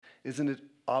Isn't it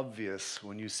obvious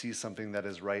when you see something that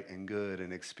is right and good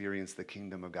and experience the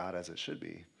kingdom of God as it should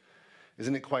be?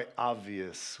 Isn't it quite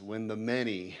obvious when the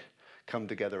many come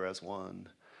together as one?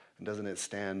 And doesn't it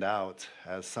stand out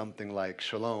as something like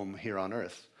shalom here on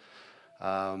earth?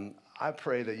 I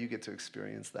pray that you get to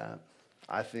experience that.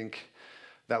 I think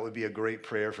that would be a great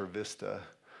prayer for Vista,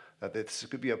 that this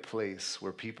could be a place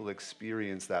where people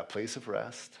experience that place of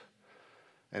rest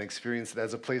and experience it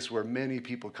as a place where many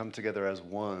people come together as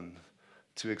one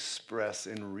to express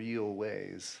in real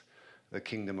ways the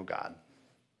kingdom of God.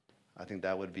 I think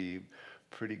that would be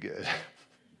pretty good,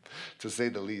 to say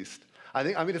the least. I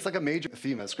mean, it's like a major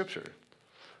theme of Scripture,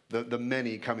 the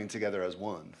many coming together as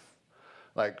one.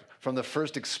 Like from the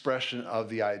first expression of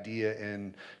the idea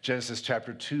in Genesis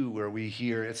chapter 2, where we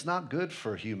hear it's not good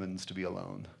for humans to be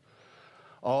alone,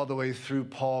 all the way through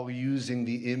Paul using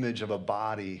the image of a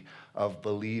body of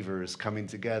believers coming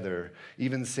together,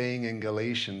 even saying in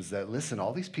Galatians that, listen,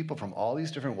 all these people from all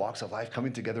these different walks of life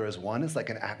coming together as one is like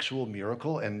an actual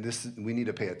miracle, and we need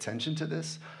to pay attention to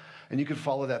this. And you can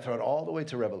follow that throughout all the way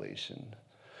to Revelation,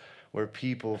 where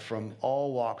people from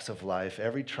all walks of life,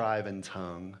 every tribe and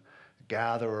tongue,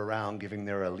 gather around giving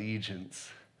their allegiance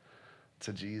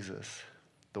to Jesus,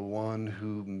 the one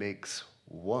who makes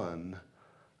one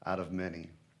out of many.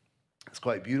 It's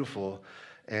quite beautiful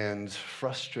and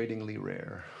frustratingly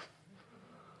rare.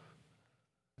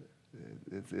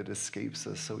 It escapes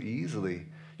us so easily.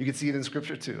 You can see it in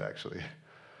Scripture too, actually.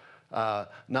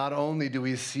 Not only do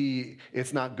we see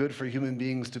it's not good for human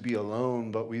beings to be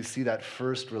alone, but we see that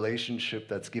first relationship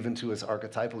that's given to us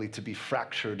archetypally to be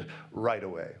fractured right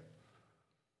away.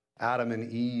 Adam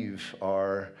and Eve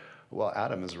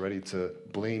Adam is ready to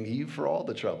blame Eve for all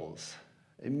the troubles,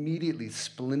 immediately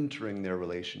splintering their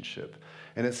relationship.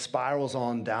 And it spirals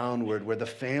on downward where the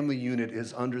family unit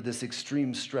is under this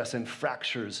extreme stress and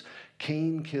fractures.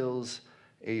 Cain kills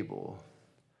Abel.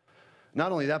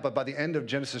 Not only that, but by the end of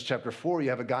Genesis chapter 4,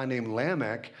 you have a guy named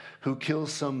Lamech who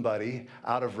kills somebody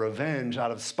out of revenge,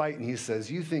 out of spite, and he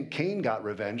says, you think Cain got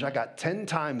revenge? I got 10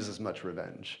 times as much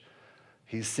revenge.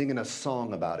 He's singing a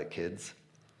song about it, kids.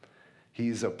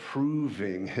 He's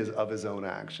approving of his own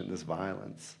action, this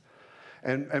violence.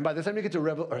 And by the time you get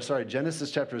to Genesis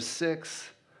chapter 6,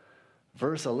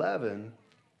 verse 11,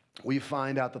 we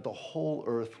find out that the whole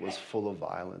earth was full of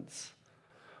violence.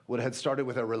 What had started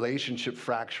with a relationship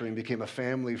fracturing became a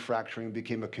family fracturing,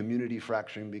 became a community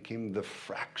fracturing, became the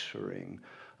fracturing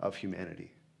of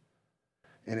humanity.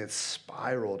 And it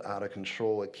spiraled out of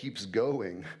control. It keeps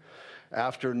going.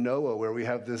 After Noah, where we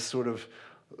have this sort of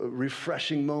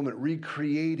refreshing moment,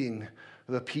 recreating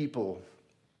the people,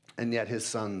 and yet his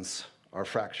sons are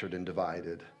fractured and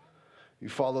divided. You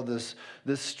follow this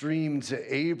stream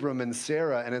to Abram and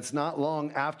Sarah, and it's not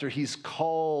long after he's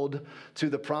called to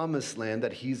the promised land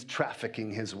that he's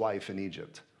trafficking his wife in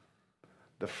Egypt.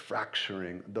 The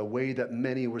fracturing, the way that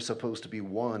many were supposed to be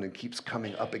one, and keeps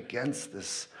coming up against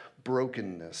this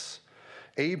brokenness.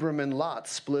 Abram and Lot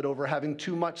split over having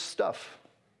too much stuff.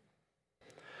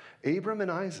 Abram and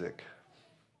Isaac.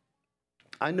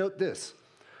 I note this.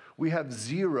 We have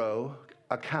zero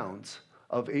accounts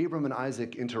of Abram and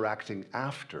Isaac interacting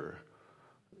after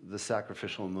the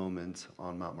sacrificial moment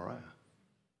on Mount Moriah.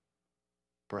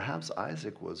 Perhaps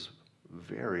Isaac was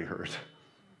very hurt.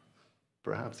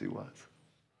 Perhaps he was.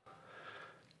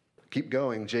 Keep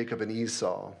going, Jacob and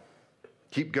Esau.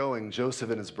 Keep going, Joseph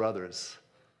and his brothers.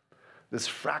 This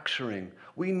fracturing.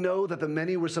 We know that the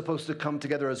many were supposed to come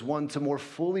together as one to more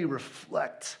fully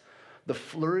reflect the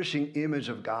flourishing image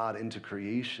of God into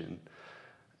creation.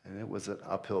 And it was an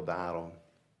uphill battle.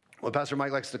 What Pastor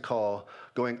Mike likes to call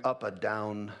going up a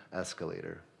down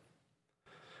escalator.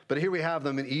 But here we have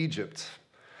them in Egypt.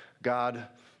 God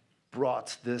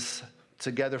brought this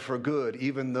together for good,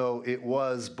 even though it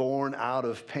was born out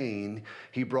of pain.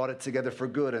 He brought it together for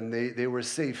good, and they were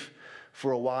safe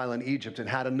for a while in Egypt and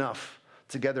had enough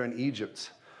together in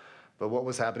Egypt. But what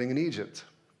was happening in Egypt?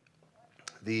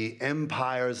 The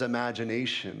empire's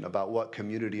imagination about what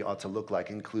community ought to look like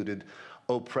included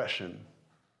oppression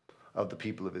of the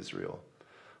people of Israel.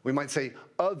 We might say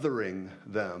othering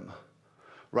them,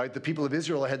 right? The people of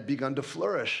Israel had begun to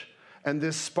flourish, and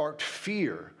this sparked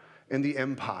fear in the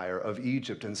empire of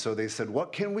Egypt. And so they said,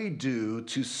 what can we do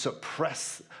to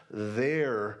suppress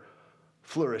their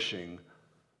flourishing?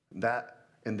 That,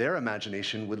 in their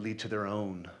imagination, would lead to their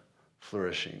own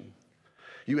flourishing.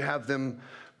 You have them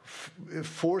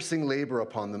forcing labor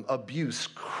upon them, abuse,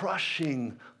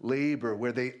 crushing labor,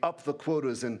 where they up the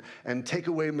quotas and take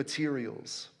away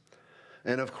materials.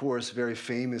 And of course, very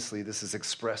famously, this is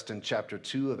expressed in chapter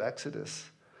 2 of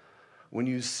Exodus, when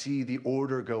you see the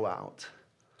order go out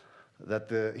that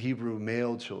the Hebrew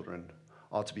male children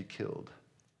ought to be killed.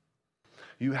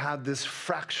 You have this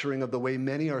fracturing of the way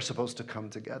many are supposed to come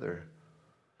together.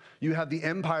 You have the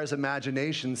empire's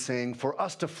imagination saying, for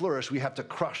us to flourish, we have to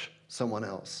crush someone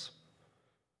else.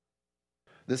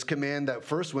 This command that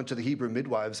first went to the Hebrew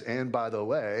midwives, and by the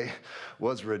way,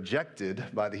 was rejected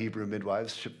by the Hebrew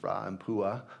midwives, Shiphrah and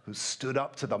Puah, who stood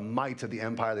up to the might of the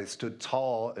empire. They stood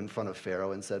tall in front of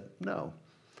Pharaoh and said, no,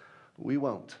 we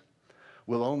won't.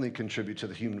 We'll only contribute to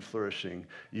the human flourishing.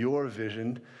 Your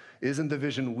vision isn't the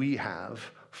vision we have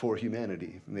for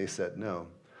humanity. And they said no.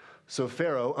 So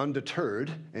Pharaoh,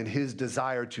 undeterred in his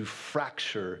desire to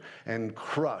fracture and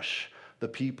crush the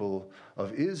people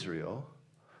of Israel,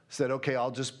 said, okay,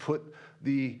 I'll just put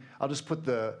the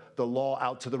law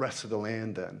out to the rest of the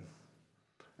land then,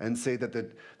 and say that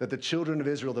the children of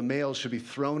Israel, the males, should be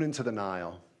thrown into the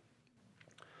Nile.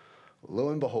 Lo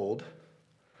and behold,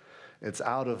 it's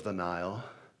out of the Nile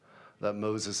that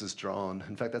Moses is drawn.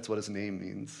 In fact, that's what his name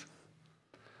means.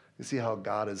 You see how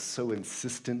God is so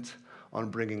insistent on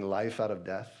bringing life out of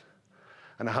death,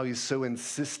 and how he's so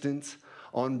insistent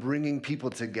on bringing people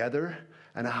together,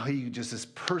 and how he just is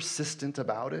persistent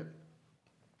about it?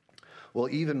 Well,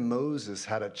 even Moses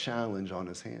had a challenge on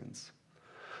his hands.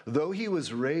 Though he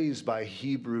was raised by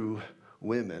Hebrew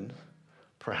women,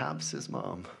 perhaps his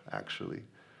mom, actually,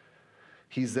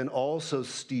 he's then also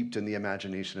steeped in the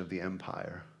imagination of the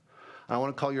empire. I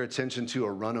want to call your attention to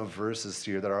a run of verses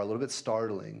here that are a little bit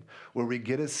startling, where we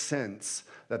get a sense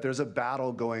that there's a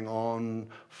battle going on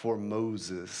for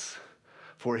Moses,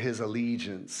 for his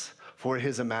allegiance, for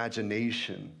his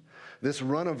imagination. This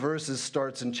run of verses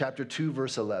starts in chapter 2,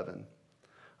 verse 11.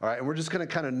 All right, and we're just going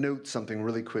to kind of note something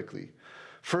really quickly.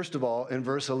 First of all, in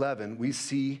verse 11, we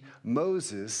see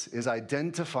Moses is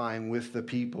identifying with the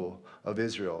people of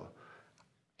Israel.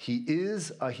 He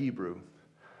is a Hebrew,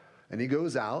 and he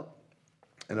goes out,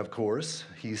 and of course,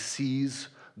 he sees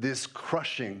this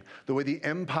crushing, the way the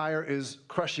empire is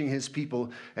crushing his people,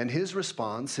 and his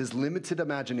response, his limited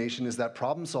imagination, is that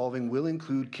problem solving will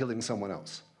include killing someone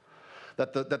else.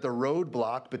 That the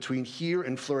roadblock between here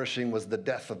and flourishing was the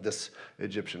death of this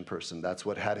Egyptian person. That's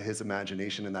what had his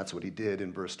imagination, and that's what he did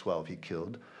in verse 12. He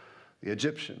killed the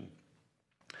Egyptian.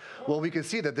 Well, we can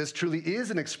see that this truly is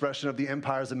an expression of the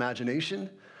empire's imagination,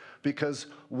 because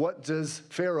what does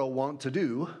Pharaoh want to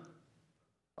do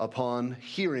upon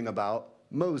hearing about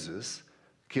Moses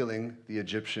killing the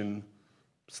Egyptian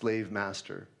slave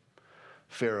master?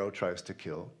 Pharaoh tries to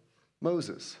kill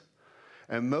Moses.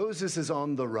 And Moses is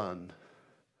on the run,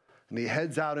 and he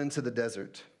heads out into the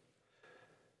desert.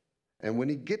 And when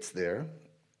he gets there,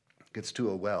 gets to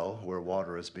a well where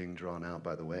water is being drawn out,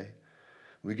 by the way,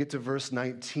 we get to verse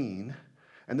 19,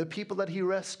 and the people that he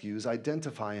rescues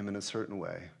identify him in a certain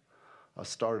way, a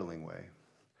startling way.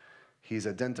 He's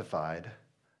identified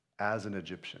as an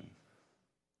Egyptian.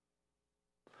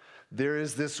 There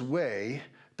is this way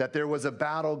that there was a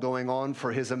battle going on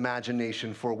for his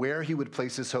imagination, for where he would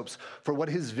place his hopes, for what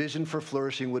his vision for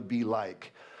flourishing would be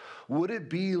like. Would it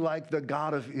be like the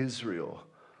God of Israel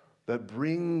that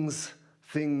brings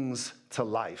things to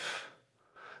life,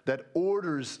 that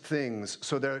orders things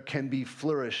so there can be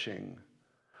flourishing?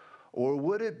 Or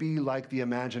would it be like the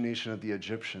imagination of the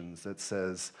Egyptians that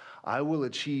says, I will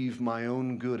achieve my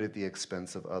own good at the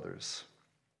expense of others?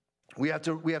 We have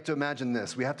to imagine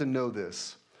this. We have to know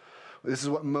this. This is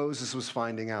what Moses was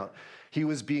finding out. He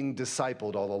was being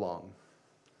discipled all along.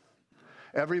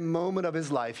 Every moment of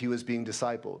his life, he was being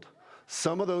discipled.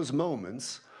 Some of those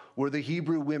moments were the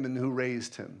Hebrew women who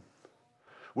raised him,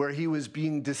 where he was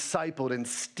being discipled and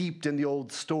steeped in the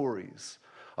old stories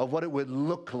of what it would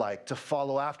look like to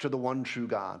follow after the one true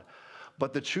God.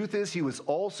 But the truth is, he was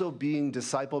also being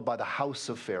discipled by the house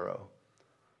of Pharaoh.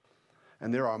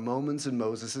 And there are moments in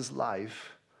Moses'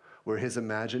 life where his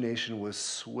imagination was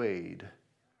swayed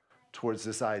towards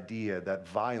this idea that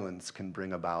violence can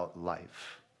bring about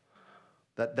life.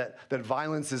 That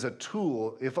violence is a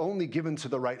tool, if only given to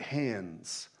the right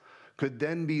hands, could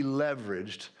then be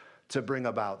leveraged to bring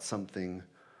about something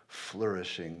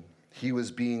flourishing. He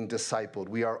was being discipled.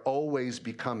 We are always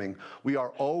becoming. We are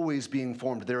always being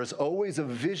formed. There is always a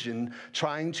vision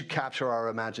trying to capture our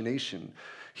imagination.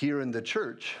 Here in the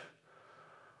church,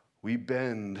 we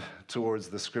bend towards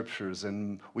the scriptures,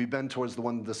 and we bend towards the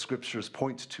one the scriptures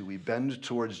point to. We bend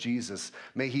towards Jesus.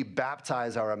 May he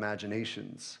baptize our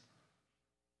imaginations.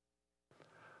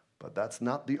 But that's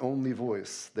not the only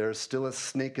voice. There's still a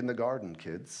snake in the garden,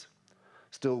 kids,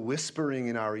 still whispering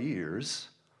in our ears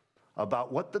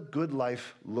about what the good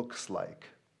life looks like.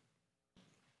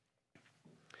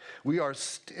 We are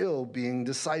still being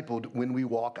discipled when we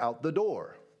walk out the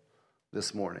door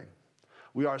this morning.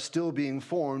 We are still being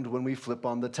formed when we flip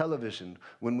on the television,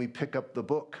 when we pick up the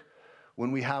book,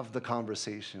 when we have the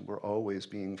conversation. We're always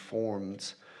being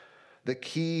formed. The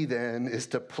key then is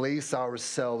to place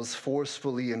ourselves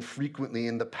forcefully and frequently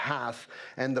in the path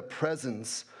and the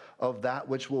presence of that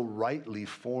which will rightly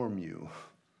form you,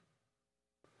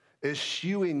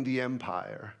 eschewing the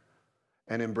empire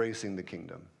and embracing the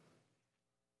kingdom.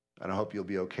 And I hope you'll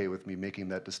be okay with me making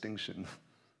that distinction,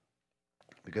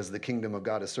 because the kingdom of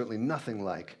God is certainly nothing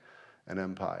like an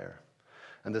empire.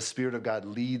 And the Spirit of God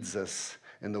leads us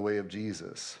in the way of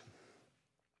Jesus.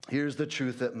 Here's the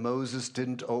truth that Moses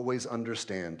didn't always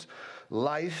understand.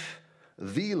 Life,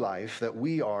 the life that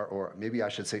we are, or maybe I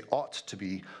should say ought to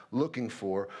be, looking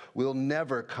for, will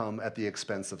never come at the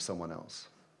expense of someone else.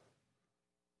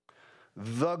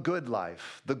 The good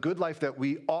life that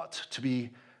we ought to be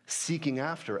seeking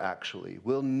after, actually,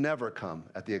 will never come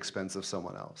at the expense of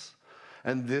someone else.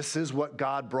 And this is what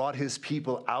God brought his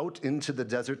people out into the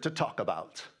desert to talk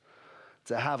about,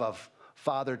 to have a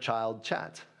father-child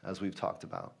chat, as we've talked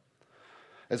about.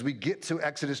 As we get to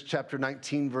Exodus chapter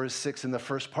 19, verse 6, in the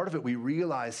first part of it, we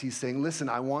realize he's saying, listen,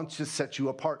 I want to set you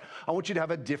apart. I want you to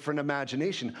have a different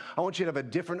imagination. I want you to have a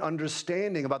different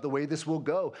understanding about the way this will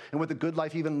go and what the good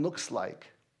life even looks like.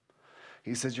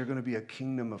 He says, you're going to be a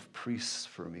kingdom of priests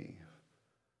for me.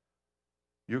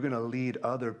 You're going to lead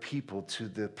other people to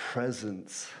the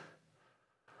presence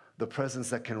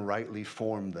that can rightly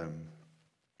form them.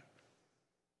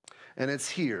 And it's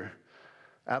here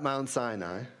at Mount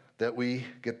Sinai that we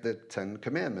get the 10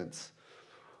 Commandments.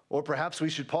 Or perhaps we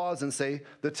should pause and say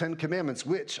the 10 Commandments,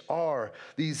 which are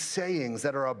these sayings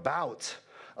that are about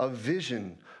a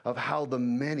vision of how the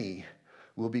many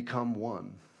will become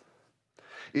one.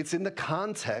 It's in the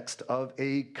context of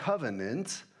a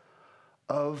covenant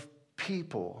of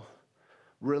people.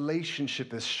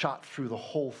 Relationship is shot through the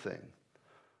whole thing.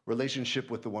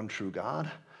 Relationship with the one true God,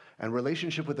 and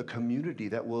relationship with a community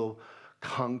that will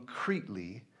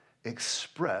concretely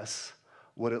express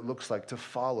what it looks like to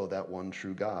follow that one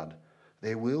true God.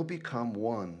 They will become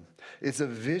one. It's a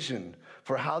vision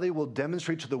for how they will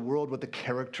demonstrate to the world what the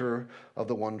character of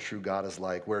the one true God is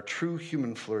like, where true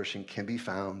human flourishing can be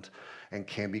found and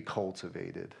can be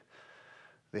cultivated.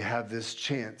 They have this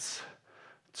chance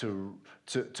to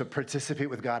participate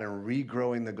with God in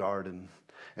regrowing the garden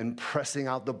and pressing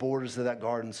out the borders of that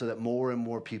garden so that more and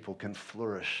more people can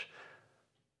flourish,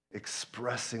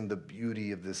 expressing the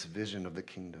beauty of this vision of the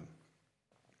kingdom.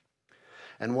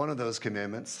 And one of those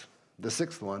commandments, the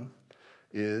sixth one,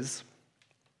 is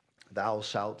thou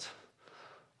shalt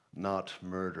not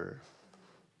murder.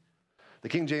 The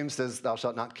King James says thou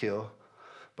shalt not kill,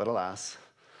 but alas,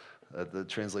 the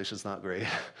translation's not great.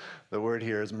 The word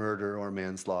here is murder or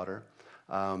manslaughter,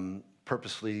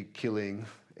 purposefully killing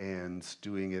and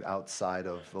doing it outside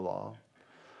of the law.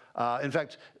 In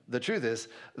fact, the truth is,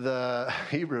 the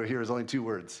Hebrew here is only two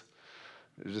words.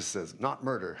 It just says, not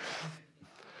murder.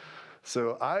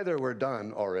 So either we're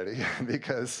done already,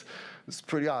 because it's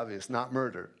pretty obvious, not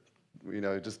murder. You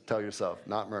know, just tell yourself,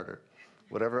 not murder.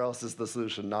 Whatever else is the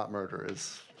solution, not murder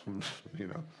is, you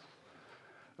know.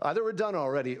 Either we're done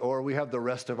already, or we have the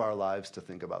rest of our lives to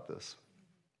think about this.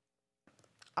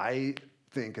 I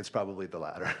think it's probably the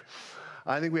latter.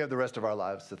 I think we have the rest of our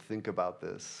lives to think about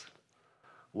this.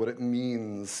 What it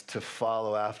means to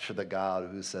follow after the God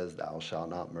who says, thou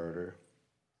shalt not murder.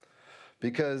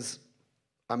 Because,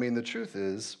 I mean, the truth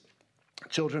is,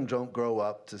 children don't grow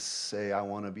up to say, I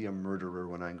want to be a murderer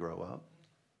when I grow up.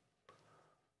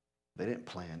 They didn't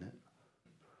plan it.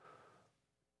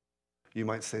 You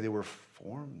might say they were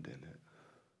formed in it,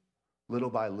 little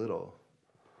by little,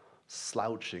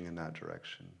 slouching in that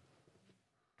direction.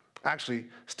 Actually,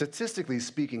 statistically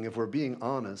speaking, if we're being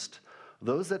honest,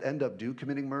 those that end up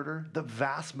committing murder, the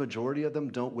vast majority of them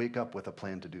don't wake up with a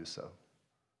plan to do so.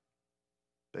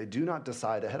 They do not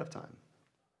decide ahead of time.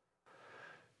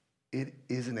 It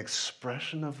is an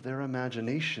expression of their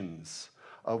imaginations,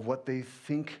 of what they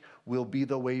think will be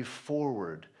the way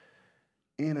forward.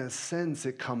 In a sense,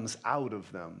 it comes out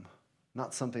of them,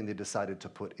 not something they decided to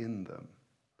put in them.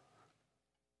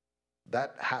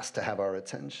 That has to have our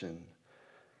attention.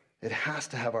 It has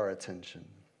to have our attention.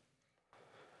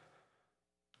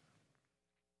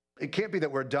 It can't be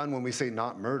that we're done when we say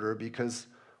not murder, because,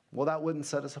 well, that wouldn't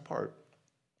set us apart.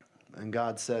 And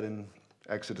God said in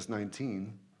Exodus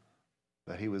 19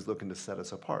 that he was looking to set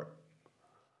us apart.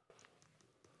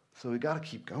 So we got to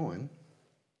keep going.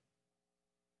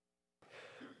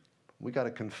 We got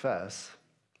to confess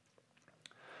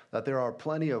that there are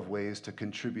plenty of ways to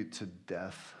contribute to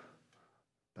death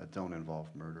that don't involve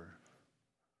murder.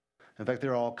 In fact,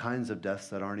 there are all kinds of deaths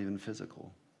that aren't even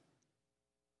physical.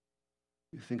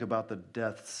 You think about the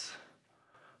deaths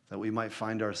that we might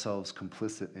find ourselves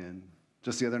complicit in.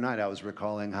 Just the other night, I was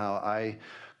recalling how I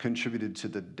contributed to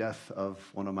the death of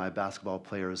one of my basketball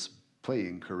players'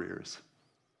 playing careers.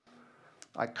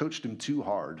 I coached him too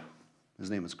hard. His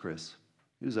name was Chris.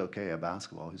 He was okay at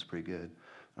basketball. He was pretty good.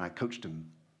 And I coached him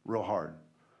real hard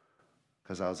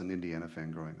because I was an Indiana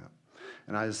fan growing up.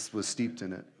 And I was steeped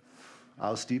in it. I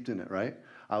was steeped in it, right?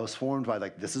 I was formed by,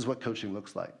 like, this is what coaching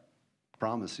looks like.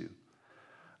 Promise you.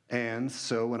 And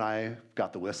so when I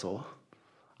got the whistle,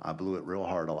 I blew it real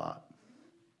hard a lot.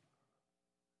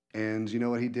 And you know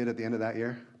what he did at the end of that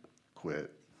year?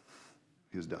 Quit.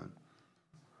 He was done.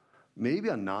 Maybe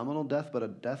a nominal death, but a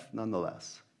death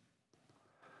nonetheless.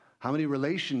 How many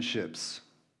relationships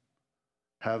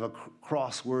have a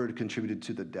crossword contributed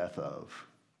to the death of?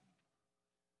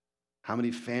 How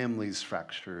many families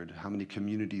fractured? How many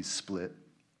communities split?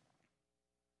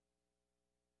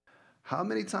 How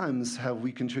many times have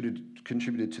we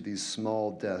contributed to these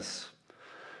small deaths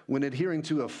when adhering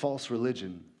to a false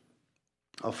religion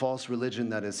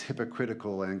that is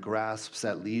hypocritical and grasps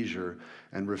at leisure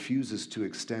and refuses to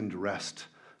extend rest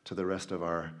to the rest of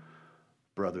our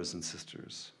brothers and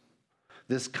sisters?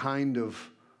 This kind of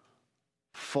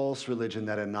false religion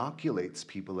that inoculates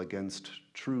people against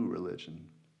true religion.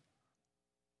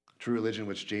 True religion,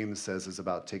 which James says is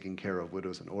about taking care of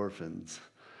widows and orphans.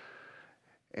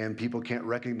 And people can't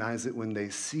recognize it when they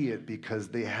see it because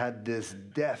they had this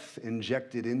death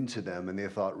injected into them and they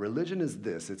thought, religion is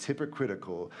this, it's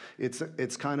hypocritical,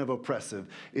 it's kind of oppressive,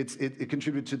 it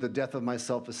contributed to the death of my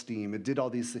self-esteem, it did all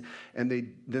these things, and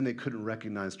then they couldn't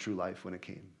recognize true life when it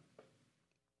came.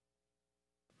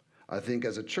 I think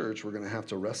as a church, we're going to have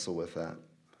to wrestle with that.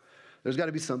 There's got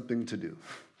to be something to do.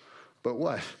 But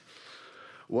what?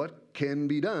 What can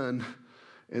be done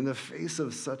in the face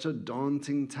of such a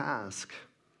daunting task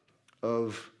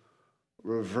of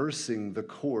reversing the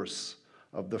course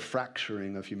of the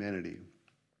fracturing of humanity?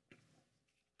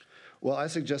 Well, I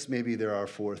suggest maybe there are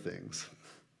 4 things.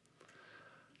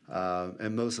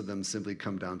 And most of them simply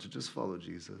come down to just follow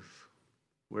Jesus,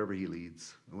 wherever he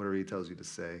leads, whatever he tells you to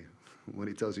say, what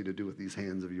he tells you to do with these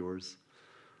hands of yours.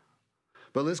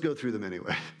 But let's go through them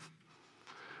anyway.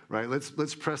 Right?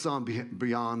 Let's press on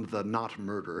beyond the not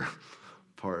murder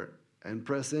part and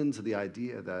press into the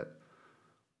idea that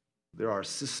there are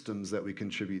systems that we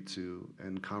contribute to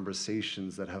and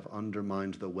conversations that have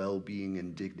undermined the well-being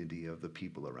and dignity of the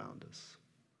people around us.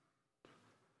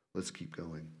 Let's keep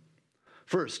going.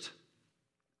 First,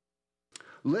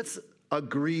 let's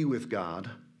agree with God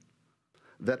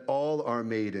that all are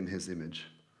made in his image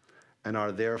and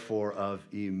are therefore of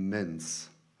immense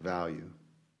value.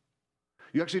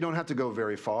 You actually don't have to go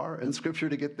very far in Scripture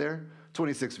to get there.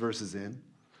 26 verses in.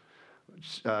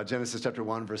 Genesis chapter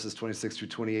 1, verses 26 through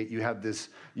 28, you have this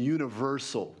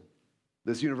universal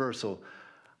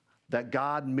that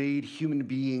God made human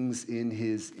beings in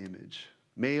his image.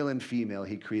 Male and female,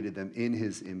 he created them in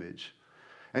his image.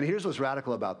 And here's what's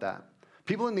radical about that.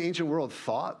 People in the ancient world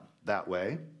thought that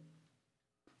way.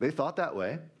 They thought that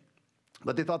way,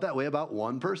 but they thought that way about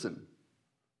one person,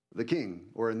 the king,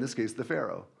 or in this case, the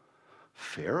Pharaoh.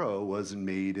 Pharaoh was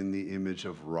made in the image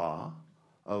of Ra,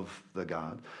 of the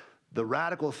God. The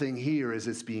radical thing here is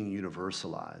it's being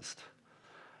universalized.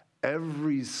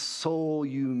 Every soul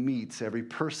you meet, every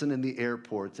person in the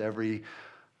airport, every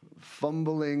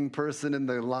fumbling person in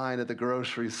the line at the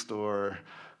grocery store,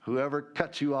 whoever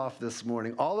cut you off this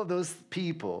morning, all of those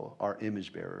people are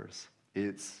image bearers.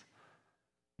 It's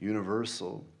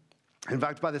universal. In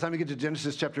fact, by the time you get to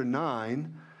Genesis chapter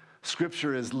 9,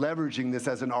 Scripture is leveraging this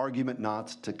as an argument not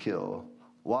to kill.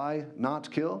 Why not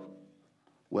kill?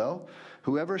 Well,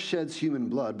 whoever sheds human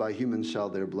blood, by humans shall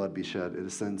their blood be shed. In a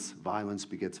sense, violence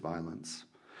begets violence.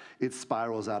 It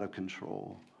spirals out of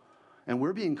control. And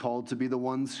we're being called to be the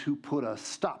ones who put a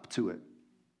stop to it,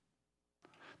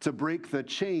 to break the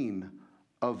chain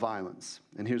of violence.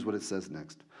 And here's what it says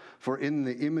next. For in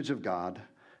the image of God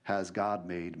has God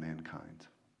made mankind.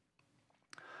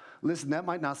 Listen, that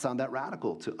might not sound that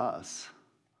radical to us,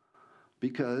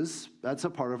 because that's a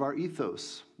part of our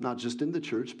ethos, not just in the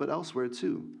church, but elsewhere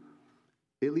too.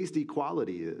 At least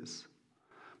equality is.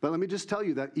 But let me just tell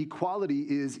you that equality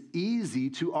is easy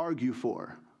to argue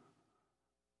for.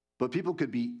 But people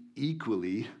could be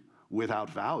equally without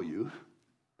value.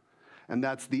 And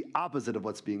that's the opposite of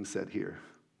what's being said here.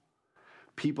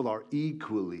 People are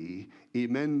equally,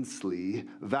 immensely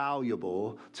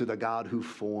valuable to the God who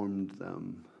formed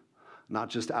them. Not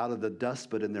just out of the dust,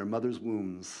 but in their mother's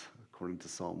wombs, according to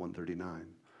Psalm 139.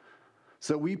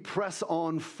 So we press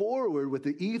on forward with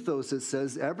the ethos that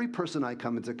says every person I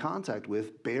come into contact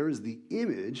with bears the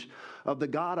image of the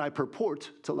God I purport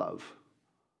to love.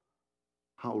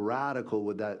 How radical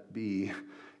would that be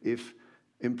if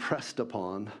impressed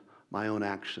upon my own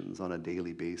actions on a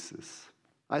daily basis?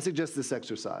 I suggest this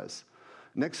exercise.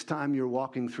 Next time you're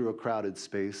walking through a crowded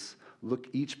space, look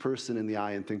each person in the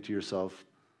eye and think to yourself,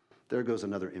 there goes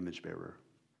another image bearer.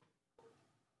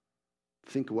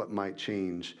 Think what might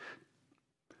change.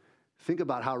 Think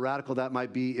about how radical that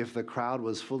might be if the crowd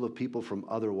was full of people from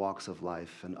other walks of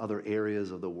life and other areas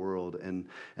of the world and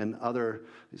other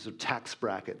sort of tax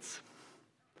brackets.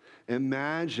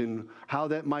 Imagine how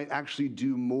that might actually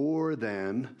do more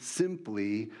than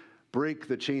simply break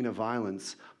the chain of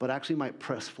violence, but actually might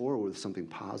press forward with something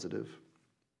positive.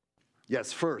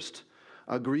 Yes, first,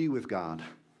 agree with God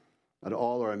that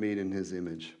all are made in his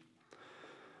image.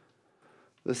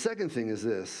 The second thing is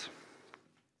this,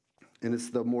 and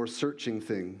it's the more searching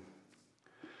thing.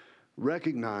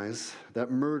 Recognize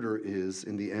that murder is,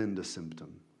 in the end, a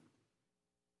symptom.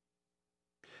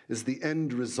 It's the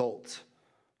end result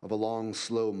of a long,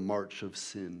 slow march of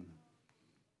sin.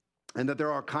 And that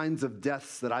there are kinds of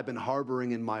deaths that I've been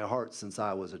harboring in my heart since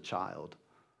I was a child.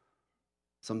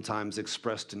 Sometimes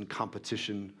expressed in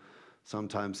competition,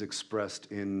 sometimes expressed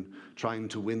in trying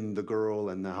to win the girl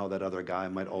and how that other guy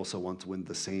might also want to win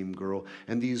the same girl.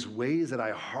 And these ways that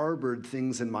I harbored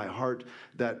things in my heart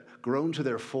that grown to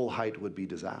their full height would be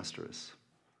disastrous.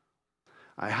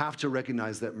 I have to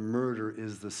recognize that murder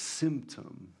is the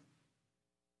symptom.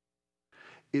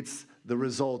 It's the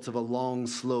result of a long,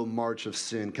 slow march of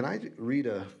sin. Can I read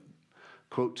a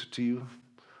quote to you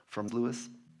from Lewis,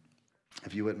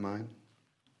 if you wouldn't mind?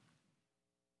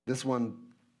 This one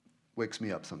wakes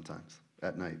me up sometimes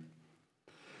at night.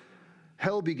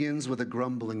 Hell begins with a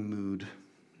grumbling mood,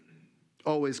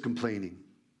 always complaining,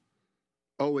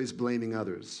 always blaming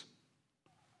others.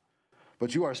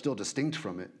 But you are still distinct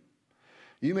from it.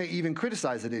 You may even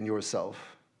criticize it in yourself,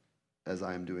 as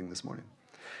I am doing this morning,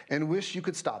 and wish you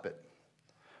could stop it.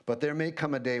 But there may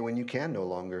come a day when you can no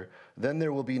longer. Then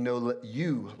there will be no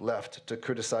you left to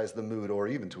criticize the mood or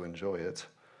even to enjoy it,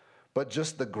 but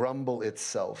just the grumble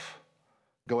itself,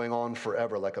 going on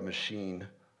forever like a machine.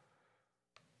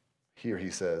 Here he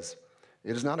says,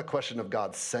 it is not a question of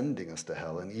God sending us to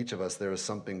hell. In each of us there is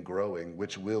something growing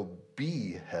which will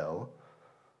be hell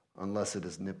unless it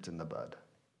is nipped in the bud.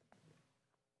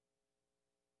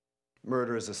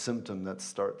 Murder is a symptom that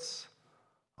starts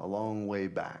a long way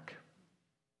back.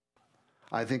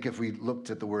 I think if we looked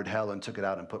at the word hell and took it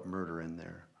out and put murder in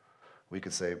there, we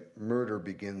could say murder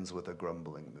begins with a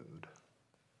grumbling mood.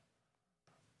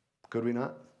 Could we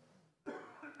not?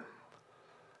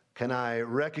 Can I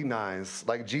recognize,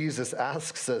 like Jesus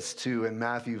asks us to in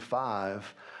Matthew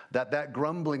 5, that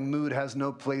grumbling mood has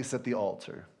no place at the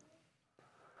altar?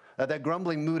 That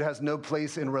grumbling mood has no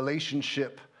place in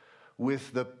relationship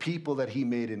with the people that he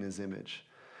made in his image.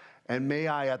 And may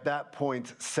I, at that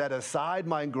point, set aside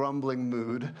my grumbling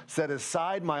mood, set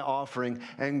aside my offering,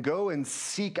 and go and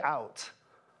seek out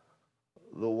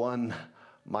the one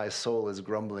my soul is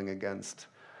grumbling against,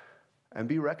 and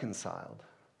be reconciled.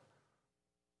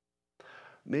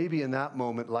 Maybe in that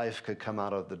moment, life could come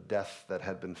out of the death that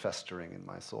had been festering in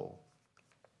my soul.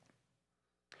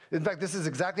 In fact, this is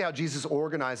exactly how Jesus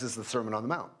organizes the Sermon on the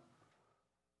Mount.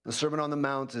 The Sermon on the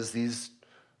Mount is these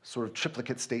sort of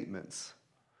triplicate statements,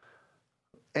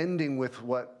 ending with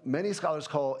what many scholars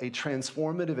call a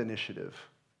transformative initiative.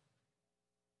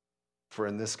 For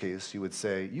in this case, you would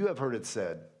say, you have heard it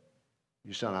said,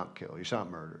 you shall not kill, you shall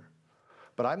not murder.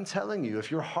 But I'm telling you, if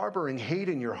you're harboring hate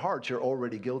in your heart, you're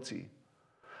already guilty.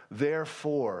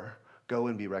 Therefore, go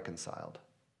and be reconciled.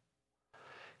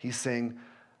 He's saying,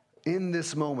 in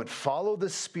this moment, follow the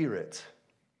Spirit.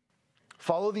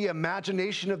 Follow the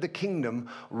imagination of the kingdom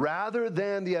rather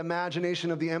than the imagination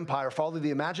of the empire. Follow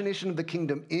the imagination of the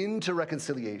kingdom into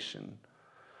reconciliation.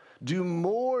 Do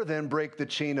more than break the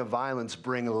chain of violence,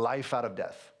 bring life out of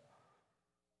death.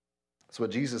 That's what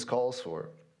Jesus calls for.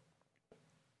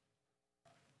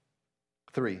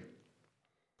 3,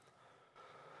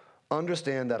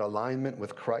 understand that alignment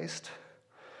with Christ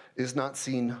is not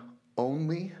seen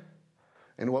only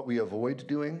in what we avoid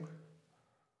doing,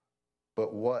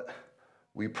 but what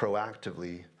we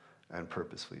proactively and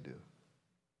purposefully do.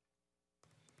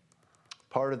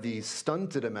 Part of the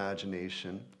stunted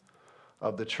imagination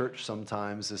of the church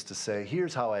sometimes is to say,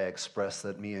 here's how I express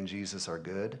that me and Jesus are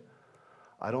good.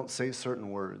 I don't say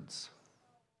certain words.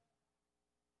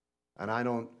 And I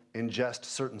don't ingest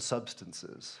certain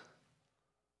substances.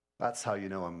 That's how you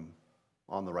know I'm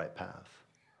on the right path.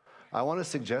 I want to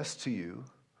suggest to you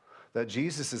that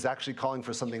Jesus is actually calling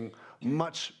for something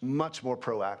much, much more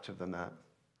proactive than that.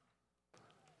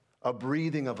 A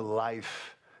breathing of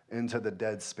life into the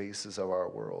dead spaces of our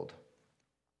world.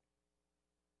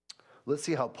 Let's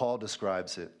see how Paul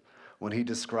describes it when he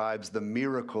describes the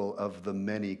miracle of the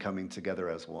many coming together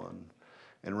as one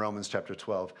in Romans chapter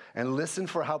 12. And listen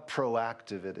for how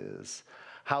proactive it is.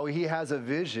 How he has a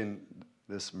vision,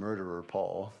 this murderer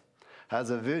Paul, has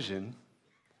a vision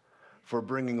for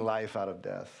bringing life out of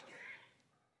death.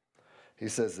 He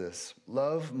says this,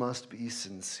 love must be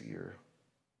sincere.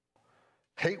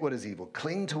 Hate what is evil,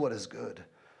 cling to what is good.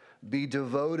 Be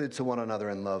devoted to one another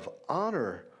in love.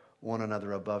 Honor one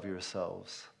another above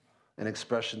yourselves. An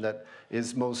expression that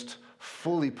is most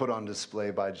fully put on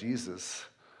display by Jesus,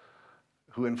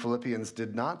 who in Philippians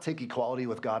did not take equality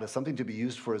with God as something to be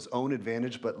used for his own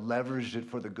advantage, but leveraged it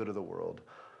for the good of the world.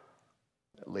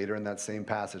 Later in that same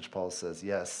passage, Paul says,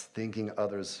 yes, thinking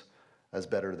others as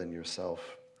better than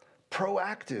yourself.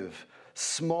 Proactive,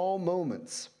 small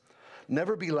moments.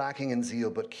 Never be lacking in zeal,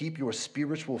 but keep your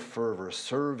spiritual fervor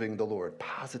serving the Lord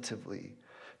positively.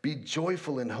 Be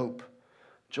joyful in hope.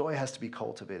 Joy has to be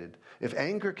cultivated. If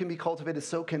anger can be cultivated,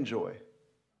 so can joy.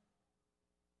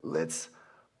 Let's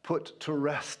put to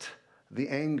rest the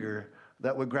anger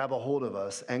that would grab a hold of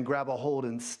us and grab a hold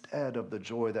instead of the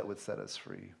joy that would set us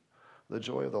free. The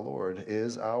joy of the Lord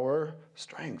is our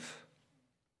strength.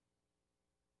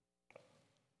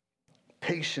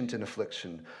 Patient in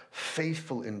affliction,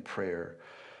 faithful in prayer.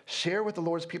 Share with the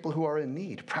Lord's people who are in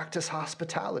need. Practice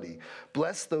hospitality.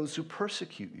 Bless those who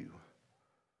persecute you.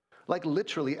 Like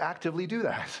literally, actively do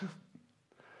that.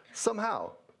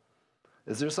 Somehow.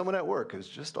 Is there someone at work who's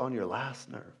just on your last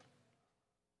nerve?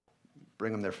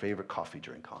 Bring them their favorite coffee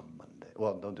drink on Monday.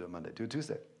 Well, don't do it Monday. Do it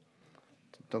Tuesday.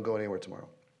 Don't go anywhere tomorrow.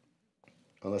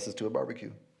 Unless it's to a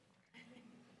barbecue.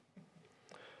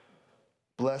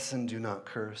 Bless and do not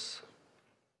curse.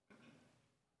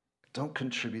 Don't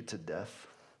contribute to death.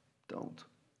 Don't.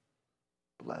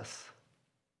 Bless.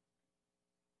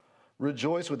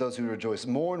 Rejoice with those who rejoice.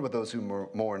 Mourn with those who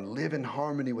mourn. Live in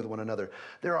harmony with one another.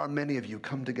 There are many of you.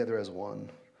 Come together as one.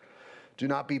 Do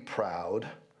not be proud,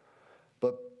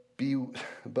 but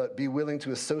be willing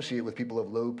to associate with people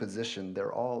of low position.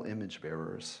 They're all image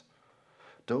bearers.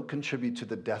 Don't contribute to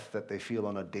the death that they feel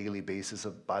on a daily basis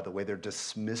of, by the way, they're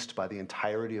dismissed by the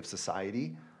entirety of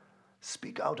society.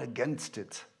 Speak out against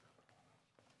it.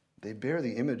 They bear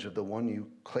the image of the one you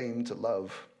claim to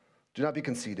love. Do not be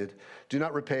conceited. Do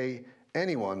not repay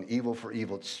anyone evil for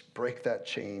evil. Just break that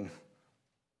chain.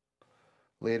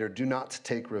 Later, do not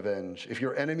take revenge. If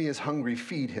your enemy is hungry,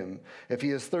 feed him. If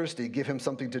he is thirsty, give him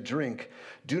something to drink.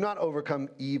 Do not overcome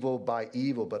evil by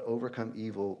evil, but overcome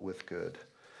evil with good.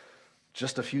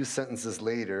 Just a few sentences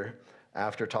later,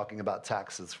 after talking about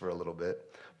taxes for a little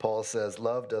bit, Paul says,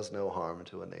 love does no harm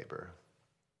to a neighbor.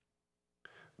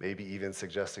 Maybe even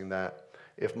suggesting that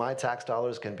if my tax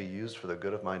dollars can be used for the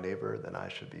good of my neighbor, then I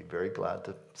should be very glad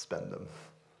to spend them.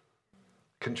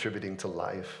 Contributing to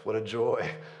life. What a joy.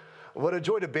 What a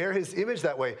joy to bear his image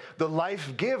that way. The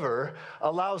life giver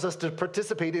allows us to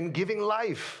participate in giving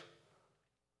life.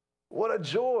 What a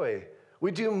joy.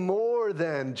 We do more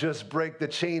than just break the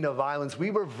chain of violence. We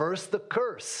reverse the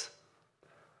curse.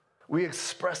 We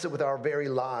express it with our very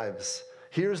lives.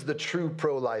 Here's the true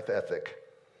pro-life ethic.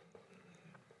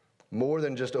 More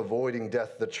than just avoiding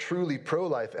death, the truly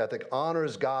pro-life ethic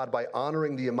honors God by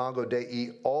honoring the imago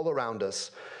Dei all around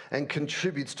us and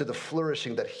contributes to the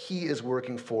flourishing that he is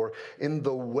working for in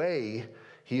the way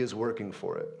he is working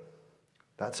for it.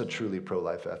 That's a truly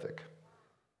pro-life ethic.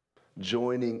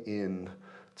 Joining in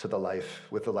to the life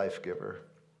with the life giver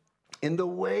in the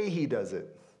way he does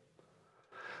it.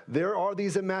 There are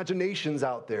these imaginations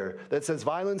out there that says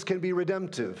violence can be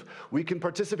redemptive. We can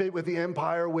participate with the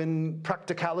empire when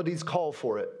practicalities call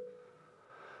for it.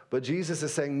 But Jesus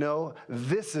is saying, no,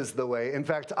 this is the way. In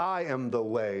fact, I am the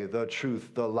way, the truth,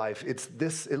 the life. It's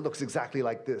this, it looks exactly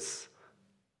like this.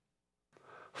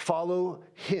 Follow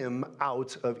him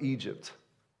out of Egypt.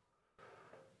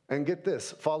 And get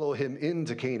this, follow him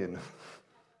into Canaan.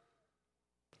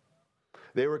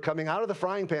 They were coming out of the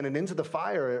frying pan and into the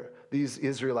fire, these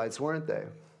Israelites, weren't they?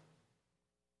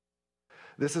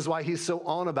 This is why he's so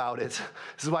on about it.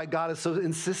 This is why God is so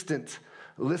insistent.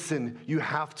 Listen, you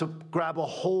have to grab a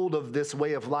hold of this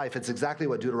way of life. It's exactly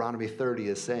what Deuteronomy 30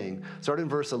 is saying. Start in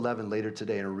verse 11 later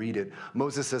today and read it.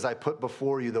 Moses says, I put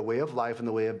before you the way of life and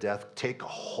the way of death. Take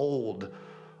hold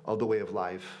of the way of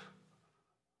life.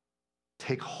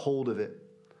 Take hold of it.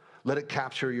 Let it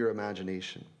capture your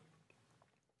imagination.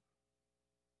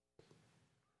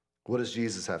 What does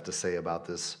Jesus have to say about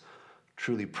this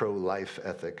truly pro-life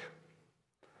ethic?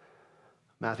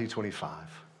 Matthew 25.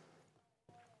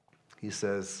 He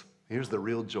says, here's the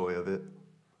real joy of it.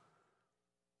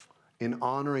 In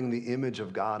honoring the image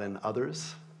of God in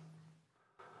others,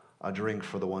 a drink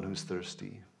for the one who's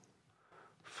thirsty,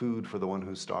 food for the one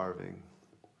who's starving,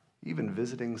 even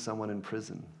visiting someone in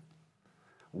prison,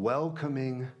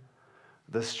 welcoming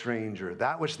the stranger.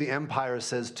 That which the empire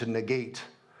says to negate,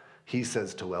 he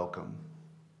says to welcome.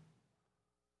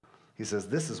 He says,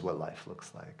 this is what life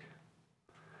looks like.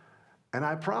 And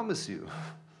I promise you,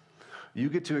 you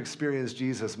get to experience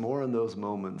Jesus more in those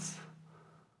moments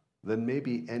than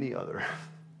maybe any other.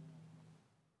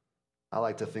 I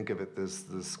like to think of it as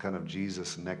this kind of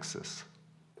Jesus nexus.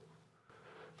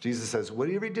 Jesus says,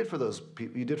 whatever you did for those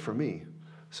people, you did for me.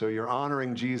 So you're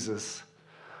honoring Jesus,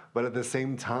 but at the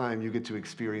same time, you get to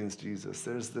experience Jesus.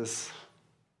 There's this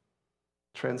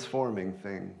transforming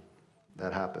thing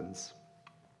that happens.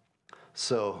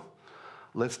 So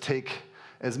let's take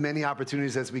as many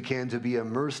opportunities as we can to be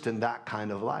immersed in that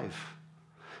kind of life,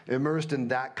 immersed in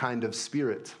that kind of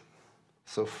spirit.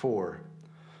 So 4,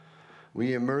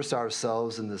 we immerse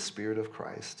ourselves in the Spirit of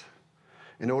Christ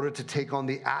in order to take on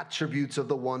the attributes of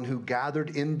the one who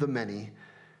gathered in the many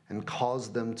and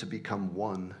caused them to become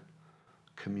one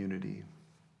community.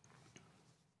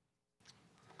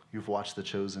 You've watched The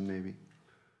Chosen, maybe.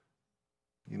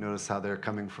 You notice how they're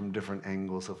coming from different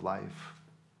angles of life.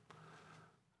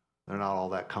 They're not all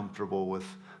that comfortable with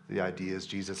the ideas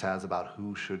Jesus has about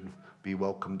who should be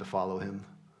welcome to follow him.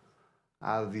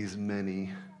 Out of these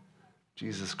many,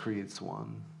 Jesus creates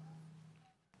one.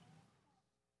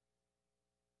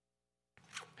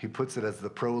 He puts it as the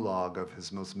prologue of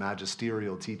his most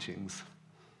magisterial teachings.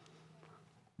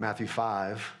 Matthew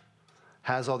 5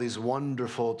 has all these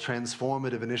wonderful,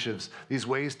 transformative initiatives, these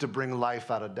ways to bring life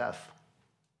out of death,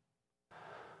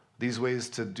 these ways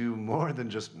to do more than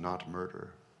just not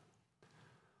murder,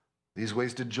 these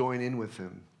ways to join in with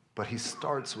him. But he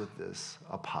starts with this,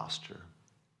 a posture,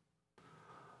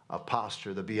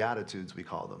 the Beatitudes we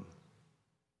call them.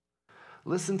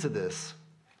 Listen to this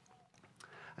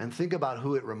and think about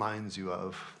who it reminds you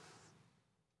of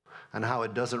and how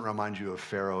it doesn't remind you of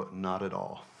Pharaoh, not at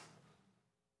all.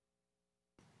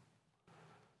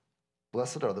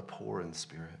 Blessed are the poor in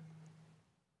spirit,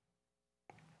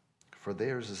 for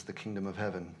theirs is the kingdom of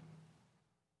heaven.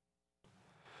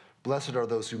 Blessed are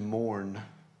those who mourn.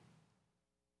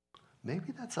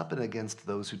 Maybe that's up and against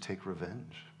those who take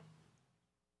revenge.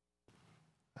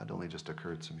 That only just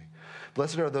occurred to me.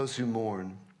 Blessed are those who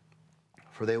mourn,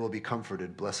 for they will be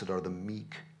comforted. Blessed are the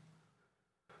meek,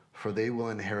 for they will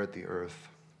inherit the earth.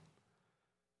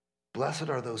 Blessed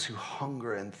are those who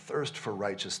hunger and thirst for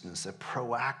righteousness, a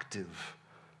proactive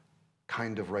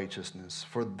kind of righteousness,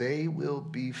 for they will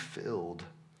be filled.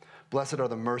 Blessed are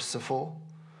the merciful,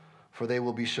 for they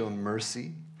will be shown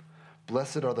mercy.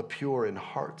 Blessed are the pure in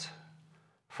heart,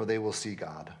 for they will see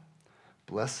God.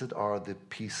 Blessed are the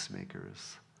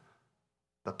peacemakers,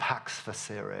 the pax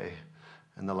facere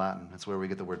in the Latin. That's where we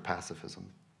get the word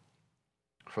pacifism.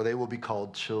 For they will be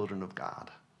called children of God.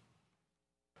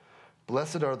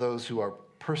 Blessed are those who are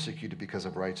persecuted because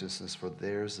of righteousness, for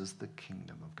theirs is the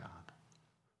kingdom of God.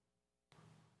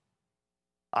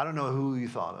 I don't know who you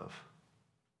thought of,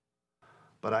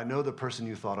 but I know the person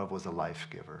you thought of was a life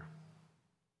giver.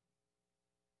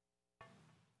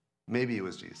 Maybe it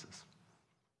was Jesus.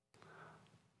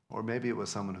 Or maybe it was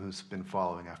someone who's been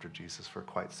following after Jesus for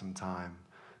quite some time,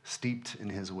 steeped in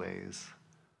his ways,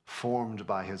 formed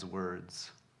by his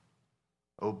words,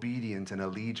 obedient and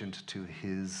allegiant to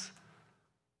his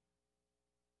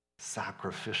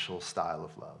sacrificial style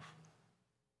of love,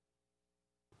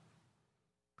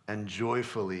 and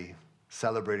joyfully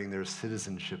celebrating their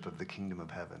citizenship of the kingdom of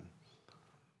heaven.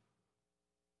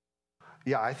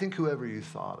 Yeah, I think whoever you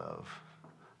thought of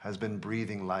has been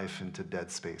breathing life into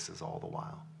dead spaces all the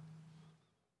while.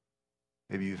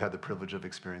 Maybe you've had the privilege of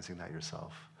experiencing that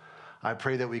yourself. I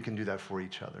pray that we can do that for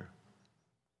each other.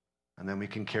 And then we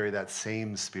can carry that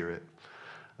same spirit,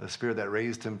 the spirit that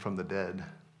raised him from the dead,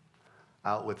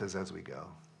 out with us as we go,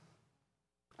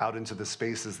 out into the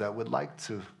spaces that would like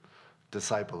to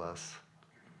disciple us,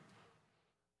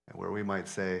 and where we might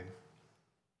say,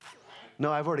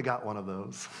 no, I've already got one of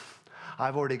those.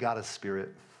 I've already got a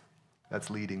spirit that's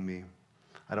leading me.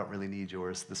 I don't really need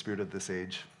yours. The spirit of this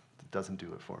age doesn't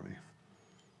do it for me.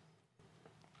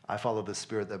 I follow the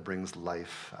spirit that brings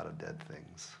life out of dead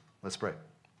things. Let's pray.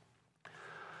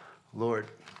 Lord,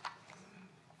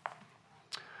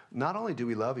 not only do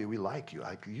we love you, we like you.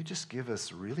 You just give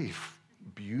us really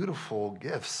beautiful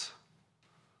gifts.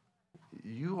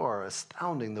 You are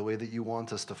astounding the way that you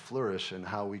want us to flourish and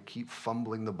how we keep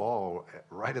fumbling the ball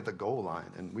right at the goal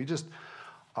line. And we just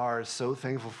are so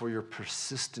thankful for your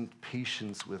persistent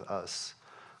patience with us,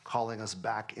 calling us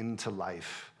back into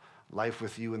life, life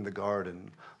with you in the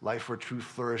garden, life where true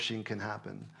flourishing can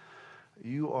happen.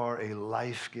 You are a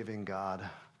life-giving God.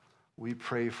 We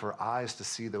pray for eyes to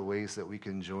see the ways that we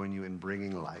can join you in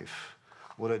bringing life.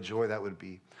 What a joy that would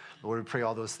be. Lord, we pray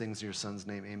all those things in your Son's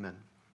name. Amen.